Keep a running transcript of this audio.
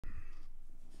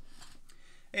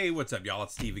Hey, what's up, y'all?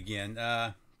 It's Steve again.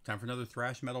 Time for another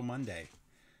Thrash Metal Monday.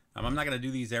 I'm not going to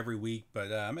do these every week,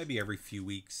 but maybe every few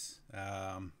weeks.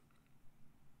 Let's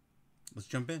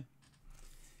jump in.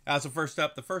 So first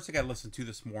up, the first thing I listened to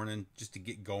this morning, just to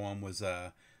get going, was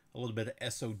a little bit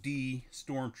of SOD,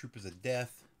 Stormtroopers of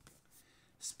Death,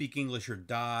 Speak English or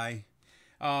Die.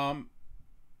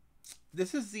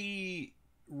 This is the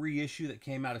reissue that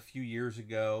came out a few years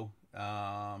ago.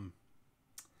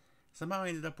 Somehow I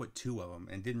ended up with two of them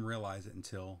and didn't realize it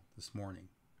until this morning.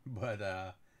 But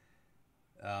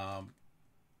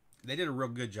they did a real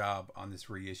good job on this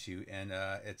reissue, and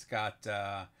it's got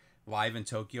Live in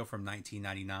Tokyo from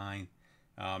 1999,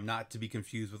 not to be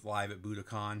confused with Live at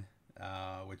Budokan,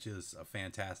 which is a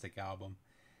fantastic album.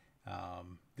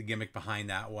 The gimmick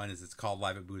behind that one is it's called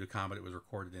Live at Budokan, but it was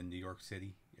recorded in New York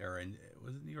City,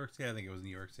 was it New York City? I think it was New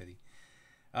York City.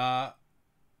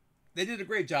 They did a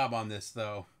great job on this,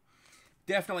 though.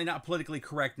 Definitely not politically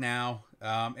correct now.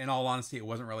 In all honesty, it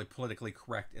wasn't really politically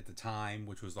correct at the time,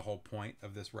 which was the whole point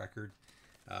of this record.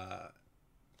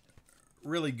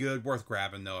 Really good, worth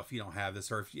grabbing though if you don't have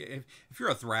this, or if you're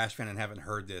a Thrash fan and haven't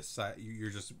heard this, you're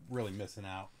just really missing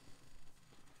out.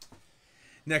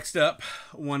 Next up,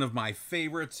 one of my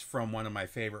favorites from one of my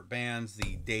favorite bands,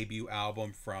 the debut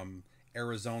album from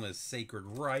Arizona's Sacred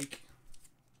Reich.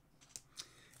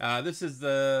 This is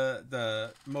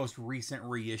the most recent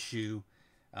reissue.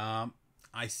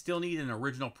 I still need an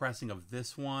original pressing of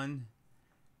this one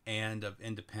and of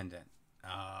Independent.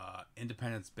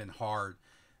 Independent's been hard.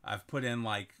 I've put in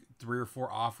like 3 or 4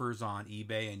 offers on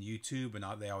eBay and YouTube, and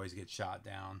they always get shot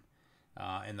down.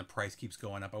 And the price keeps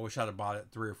going up. I wish I'd have bought it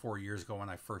 3 or 4 years ago when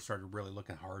I first started really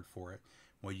looking hard for it.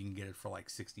 Well, you can get it for like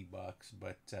 $60,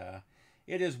 but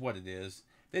it is what it is.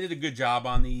 They did a good job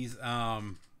on these.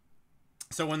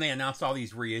 So when they announced all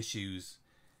these reissues,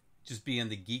 just being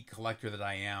the geek collector that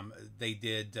I am, they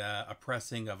did a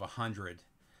pressing of 100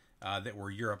 that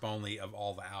were Europe only of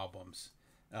all the albums.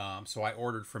 So I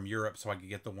ordered from Europe so I could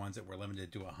get the ones that were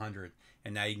limited to 100,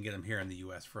 and now you can get them here in the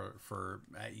U.S. for $5 or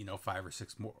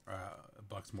 $6 more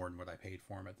bucks more than what I paid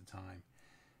for them at the time.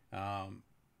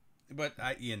 But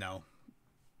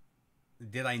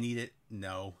did I need it?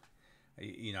 No.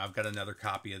 I've got another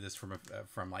copy of this from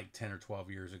like 10 or 12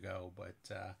 years ago, but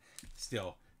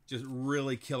still, just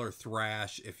really killer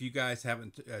thrash. If you guys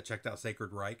haven't checked out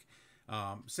Sacred Reich,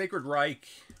 Sacred Reich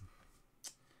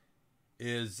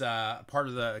is part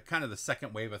of the kind of the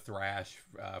second wave of thrash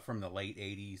from the late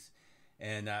 80s,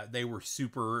 and they were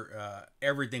super,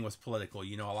 everything was political.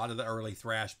 A lot of the early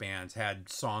thrash bands had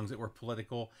songs that were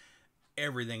political.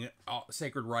 Everything,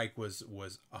 Sacred Reich was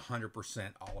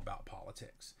 100% all about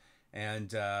politics. And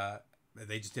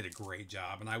they just did a great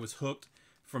job. And I was hooked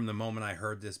from the moment I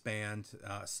heard this band.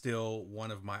 Still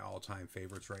one of my all-time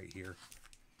favorites right here.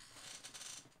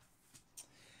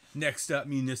 Next up,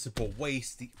 Municipal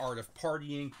Waste, The Art of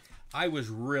Partying. I was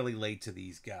really late to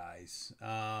these guys.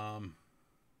 I'm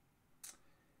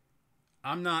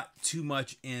not too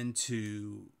much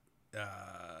into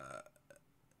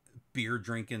beer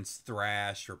drinking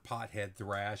thrash or pothead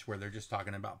thrash where they're just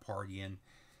talking about partying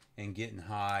and getting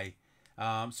high.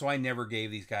 So I never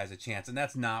gave these guys a chance, and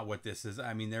that's not what this is.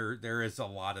 I mean, there is a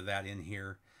lot of that in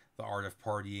here. The Art of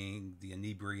Partying, The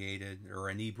Inebriated or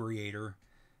Inebriator,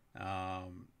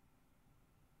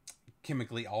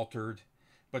 Chemically Altered,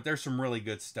 but there's some really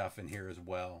good stuff in here as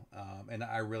well, and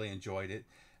I really enjoyed it.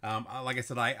 Like I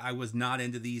said, I was not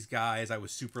into these guys. I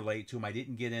was super late to them. I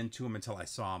didn't get into them until I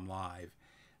saw them live.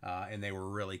 And they were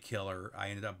really killer. I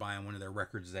ended up buying one of their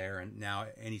records there, and now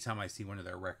anytime I see one of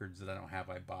their records that I don't have,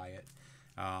 I buy it.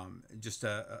 Just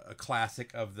a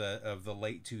classic of the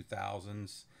late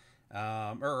 2000s,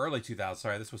 or early 2000s.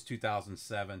 Sorry, this was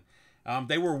 2007.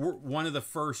 They were one of the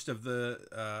first of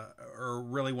or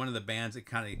really one of the bands that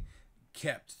kind of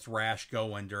kept thrash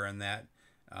going during that,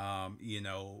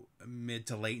 mid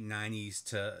to late 90s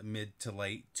to mid to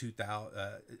late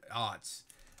 2000 aughts,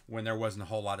 when there wasn't a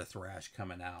whole lot of thrash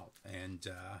coming out, and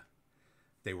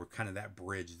they were kind of that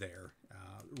bridge there.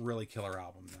 Really killer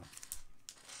album, though.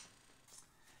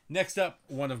 Next up,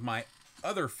 one of my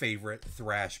other favorite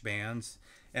thrash bands,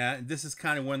 and this is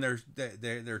kind of when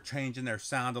they're changing their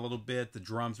sound a little bit. The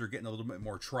drums are getting a little bit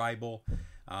more tribal.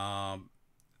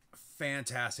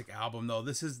 Fantastic album, though.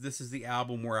 This is the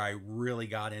album where I really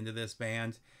got into this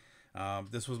band.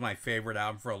 This was my favorite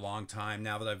album for a long time.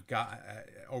 Now that I've got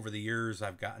over the years,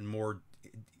 I've gotten more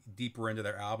deeper into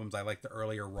their albums. I like the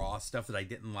earlier Raw stuff that I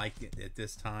didn't like at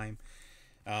this time.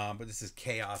 But this is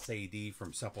Chaos AD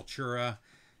from Sepultura.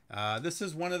 This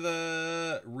is one of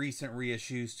the recent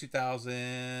reissues,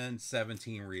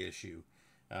 2017 reissue.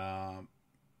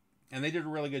 And they did a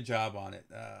really good job on it.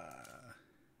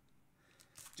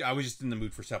 I was just in the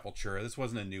mood for Sepultura. This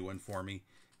wasn't a new one for me.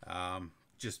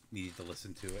 Just needed to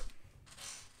listen to it.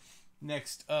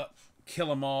 Next up,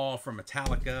 Kill 'Em All from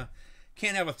Metallica.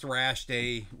 Can't have a thrash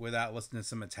day without listening to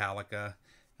some Metallica.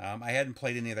 I hadn't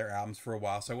played any of their albums for a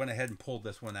while, so I went ahead and pulled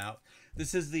this one out.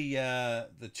 This is the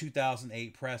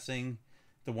 2008 pressing,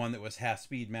 the one that was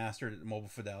half-speed mastered at Mobile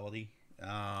Fidelity.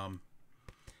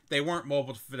 They weren't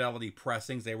Mobile Fidelity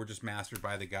pressings; they were just mastered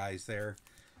by the guys there.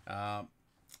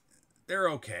 They're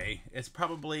okay. It's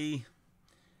probably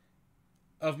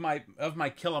of my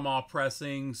Kill 'Em All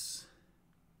pressings,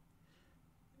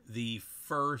 the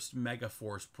first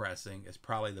Megaforce pressing is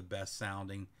probably the best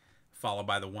sounding, followed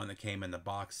by the one that came in the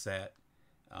box set,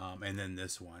 and then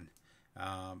this one.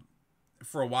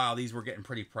 For a while, these were getting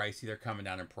pretty pricey. They're coming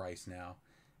down in price now.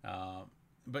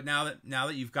 But now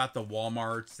that you've got the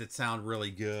Walmarts that sound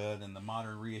really good and the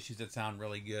modern reissues that sound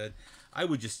really good, I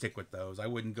would just stick with those. I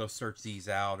wouldn't go search these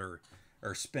out or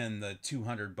spend the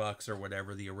 $200 or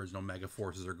whatever the original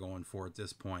Megaforces are going for at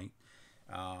this point.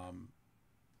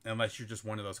 Unless you're just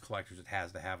one of those collectors that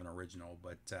has to have an original,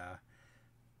 but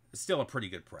it's still a pretty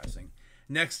good pressing.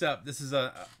 Next up, this is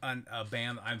a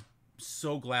band I'm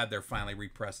so glad they're finally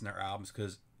repressing their albums,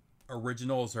 because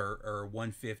originals are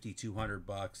 $150,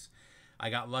 $200. I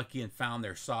got lucky and found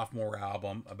their sophomore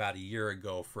album about a year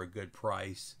ago for a good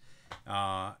price,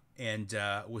 and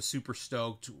was super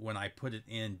stoked when I put it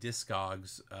in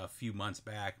Discogs a few months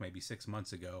back, maybe 6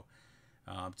 months ago,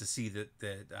 to see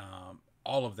that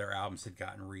all of their albums had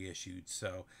gotten reissued.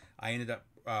 So I ended up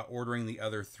ordering the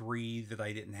other 3 that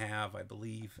I didn't have, I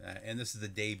believe. And this is the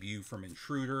debut from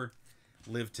Intruder,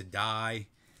 Live to Die.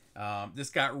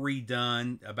 This got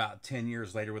redone about 10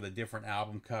 years later with a different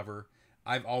album cover.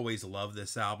 I've always loved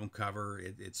this album cover.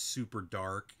 It's super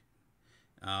dark.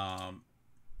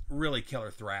 Really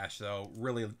killer thrash, though.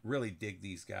 Really, really dig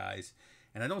these guys.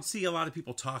 And I don't see a lot of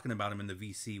people talking about them in the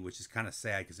VC, which is kind of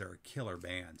sad because they're a killer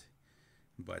band.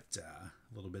 But a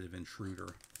little bit of Intruder.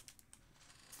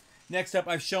 Next up,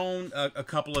 I've shown a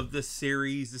couple of this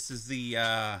series. This is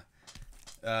the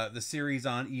series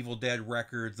on Evil Dead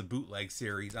Records, the bootleg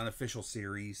series, unofficial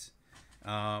series,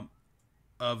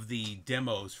 of the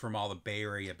demos from all the Bay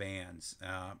Area bands.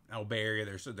 Bay Area,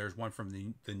 there's one from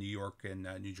the New York and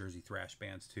New Jersey thrash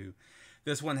bands too.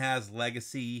 This one has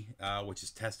Legacy, which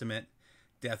is Testament,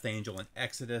 Death Angel, and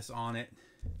Exodus on it.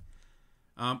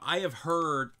 I have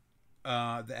heard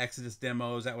the Exodus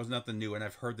demos. That was nothing new, and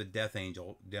I've heard the Death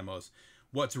Angel demos.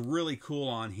 What's really cool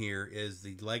on here is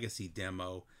the Legacy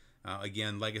demo.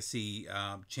 Again, Legacy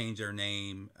changed their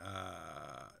name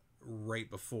right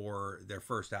before their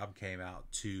first album came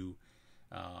out to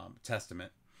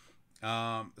Testament.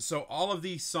 So all of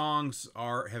these songs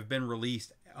have been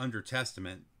released under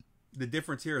Testament. The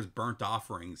difference here is Burnt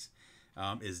Offerings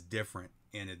is different,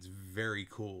 and it's very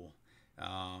cool.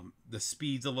 The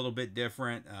speed's a little bit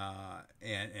different,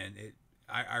 and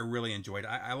I really enjoyed it.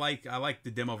 I like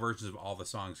the demo versions of all the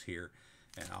songs here,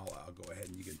 and I'll go ahead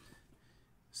and you can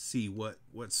see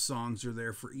what songs are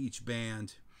there for each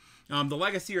band. The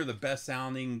Legacy are the best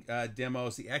sounding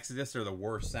demos. The Exodus are the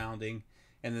worst sounding,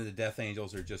 and then the Death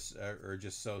Angels are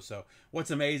just so.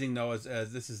 What's amazing though is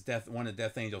this is one of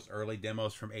Death Angels' early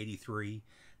demos from '83.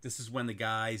 This is when the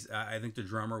guys, I think the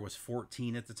drummer was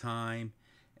 14 at the time.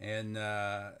 And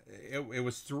it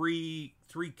was three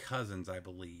cousins, I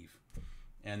believe,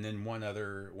 and then one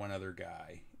other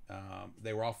guy.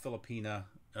 They were all Filipino,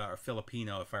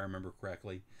 if I remember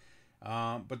correctly.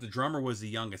 But the drummer was the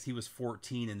youngest. He was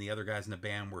 14, and the other guys in the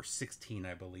band were 16,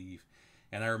 I believe.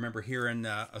 And I remember hearing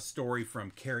a story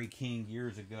from Kerry King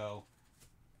years ago,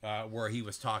 where he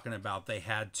was talking about they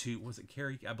had to. Was it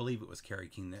Kerry? I believe it was Kerry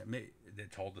King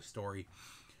that told the story,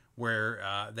 where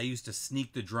they used to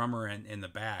sneak the drummer in the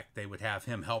back. They would have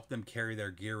him help them carry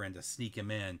their gear in to sneak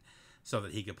him in so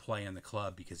that he could play in the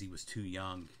club because he was too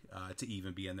young to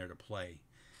even be in there to play.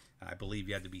 I believe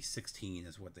you had to be 16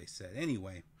 is what they said.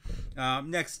 Anyway,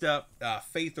 next up,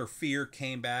 Faith or Fear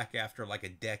came back after like a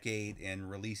decade and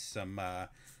released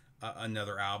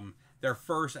another album. Their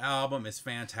first album is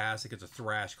fantastic. It's a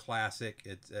thrash classic.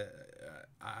 It's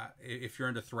if you're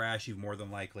into thrash, you more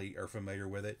than likely are familiar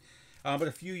with it. But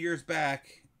a few years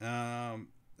back, I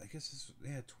guess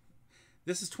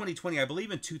this is 2020. I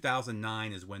believe in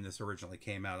 2009 is when this originally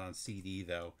came out on CD,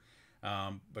 though.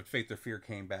 But Faith or Fear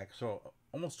came back, so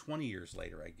almost 20 years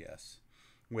later, I guess,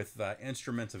 with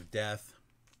Instruments of Death.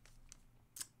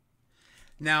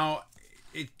 Now,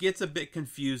 it gets a bit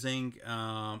confusing.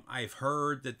 I've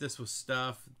heard that this was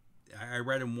stuff. I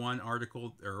read in one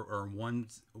article or one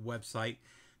website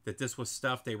that this was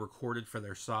stuff they recorded for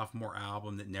their sophomore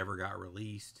album that never got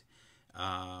released.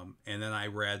 And then I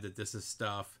read that this is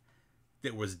stuff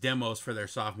that was demos for their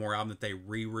sophomore album that they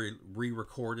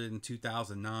re-recorded in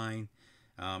 2009.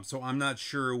 So I'm not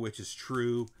sure which is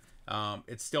true.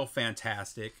 It's still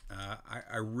fantastic.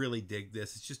 I really dig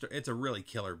this. It's a really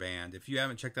killer band. If you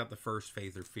haven't checked out the first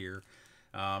Faith or Fear,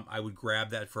 I would grab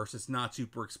that first. It's not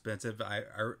super expensive.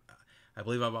 I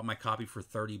believe I bought my copy for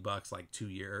 $30 like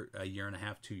a year and a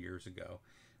half, 2 years ago.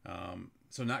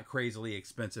 So not crazily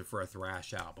expensive for a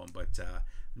thrash album, but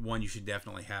one you should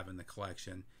definitely have in the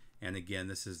collection. And again,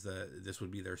 this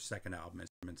would be their second album,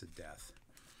 Instruments of Death.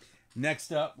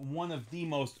 Next up, one of the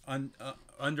most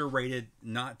underrated,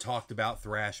 not talked about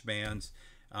thrash bands.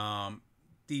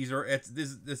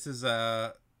 This is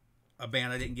a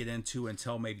band I didn't get into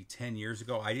until maybe 10 years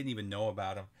ago. I didn't even know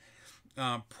about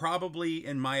them. Probably,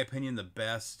 in my opinion, the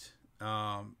best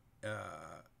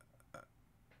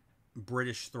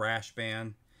British thrash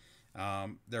band.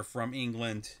 They're from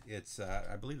England.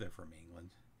 I believe they're from England.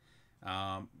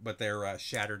 But they're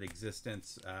Shattered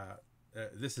Existence.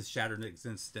 This is Shattered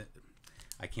Existence.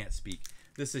 I can't speak.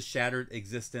 This is Shattered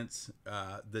Existence,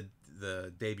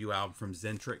 the debut album from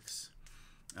Zentrix.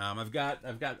 I've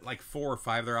got like 4 or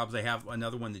 5 of their albums. They have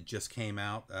another one that just came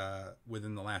out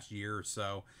within the last year or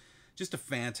so. Just a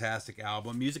fantastic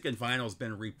album. Music and Vinyl has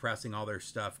been repressing all their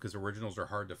stuff because originals are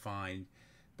hard to find.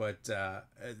 But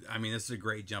I mean, this is a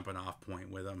great jumping off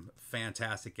point with them.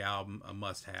 Fantastic album, a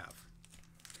must-have.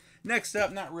 Next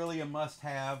up, not really a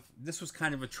must-have. This was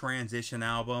kind of a transition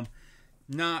album.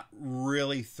 Not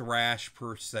really thrash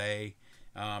per se.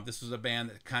 This was a band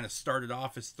that kind of started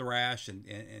off as thrash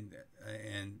and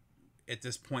at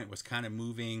this point was kind of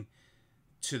moving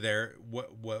to their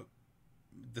what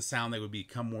the sound they would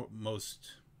become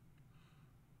most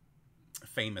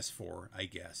famous for, I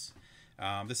guess.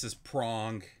 This is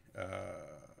Prong.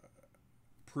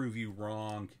 Prove You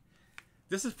Wrong.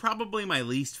 This is probably my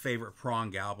least favorite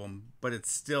Prong album, but it's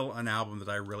still an album that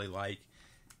I really like.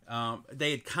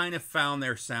 They had kind of found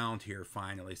their sound here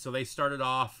finally. So they started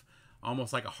off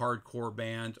almost like a hardcore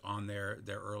band on their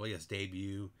earliest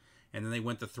debut. And then they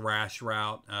went the thrash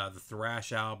route. The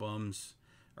thrash albums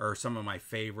are some of my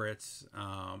favorites.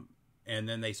 And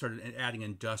then they started adding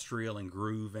industrial and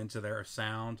groove into their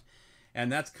sound.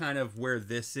 And that's kind of where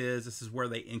this is. This is where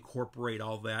they incorporate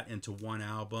all that into one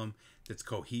album that's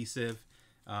cohesive.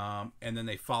 And then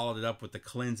they followed it up with The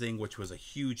Cleansing, which was a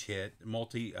huge hit.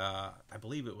 I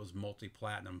believe it was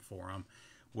multi-platinum for them,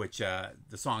 which the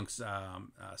song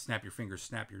Snap Your Fingers,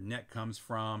 Snap Your Neck comes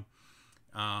from.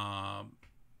 And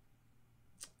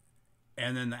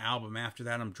then the album after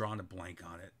that, I'm drawing a blank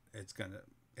on it.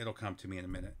 It'll come to me in a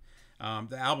minute.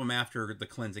 The album after The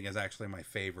Cleansing is actually my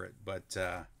favorite, but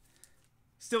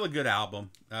still a good album.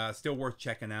 Still worth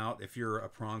checking out. If you're a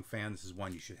Prong fan, this is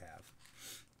one you should have.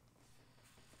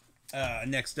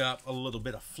 Next up, a little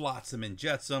bit of Flotsam and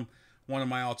Jetsam, one of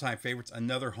my all-time favorites,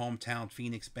 another hometown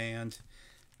Phoenix band.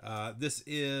 This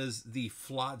is the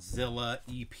Flotzilla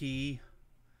EP,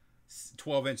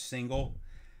 12-inch single.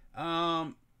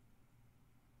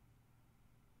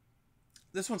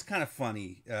 This one's kind of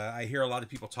funny. I hear a lot of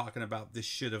people talking about these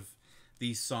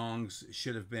songs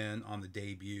should have been on the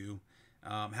debut.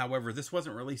 However, this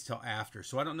wasn't released till after,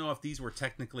 so I don't know if these were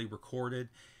technically recorded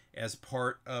as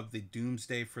part of the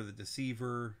Doomsday for the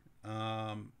Deceiver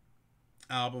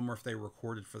album, or if they were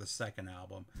recorded for the second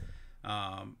album.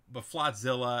 But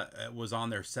Flotzilla was on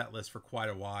their set list for quite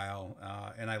a while,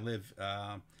 and I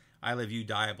Live You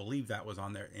Die, I believe that was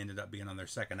on there, ended up being on their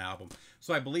second album.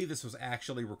 So I believe this was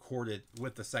actually recorded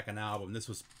with the second album. This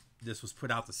was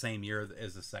put out the same year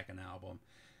as the second album.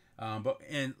 But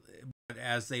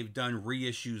as they've done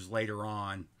reissues later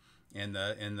on, in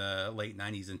the late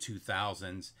 90s and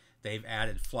 2000s, they've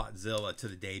added Flotzilla to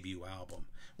the debut album,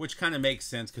 which kind of makes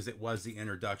sense because it was the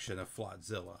introduction of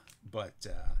Flotzilla. But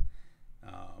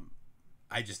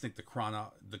I just think the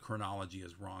chronology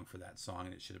is wrong for that song,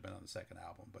 and it should have been on the second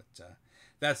album. But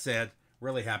that said,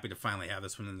 really happy to finally have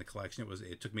this one in the collection.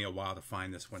 It took me a while to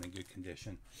find this one in good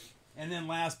condition. And then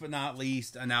last but not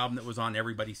least, an album that was on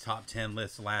everybody's top 10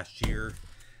 list last year.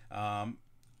 I'm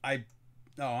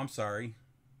sorry.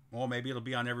 Well, maybe it'll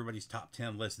be on everybody's top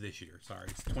 10 list this year. Sorry,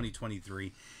 it's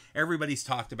 2023. Everybody's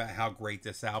talked about how great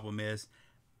this album is.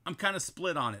 I'm kind of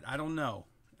split on it. I don't know.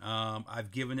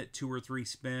 I've given it 2 or 3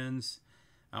 spins.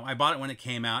 I bought it when it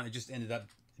came out. It just ended up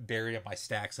buried up my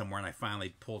stack somewhere, and I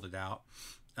finally pulled it out.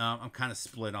 I'm kind of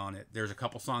split on it. There's a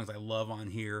couple songs I love on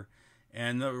here,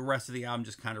 and the rest of the album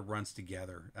just kind of runs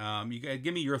together. You guys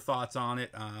give me your thoughts on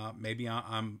it. Maybe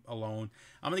I'm alone.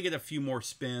 I'm gonna get a few more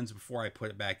spins before I put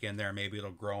it back in there. Maybe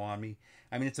it'll grow on me.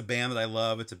 I mean, it's a band that I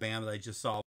love. It's a band that I just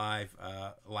saw live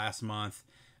last month.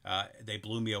 They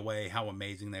blew me away. How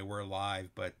amazing they were live.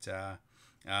 But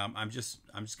I'm just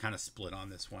kind of split on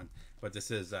this one. But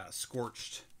this is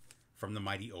Scorched from the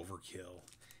Mighty Overkill.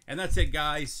 And that's it,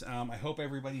 guys. I hope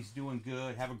everybody's doing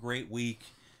good. Have a great week.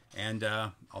 And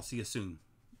I'll see you soon.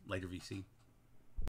 Later, VC.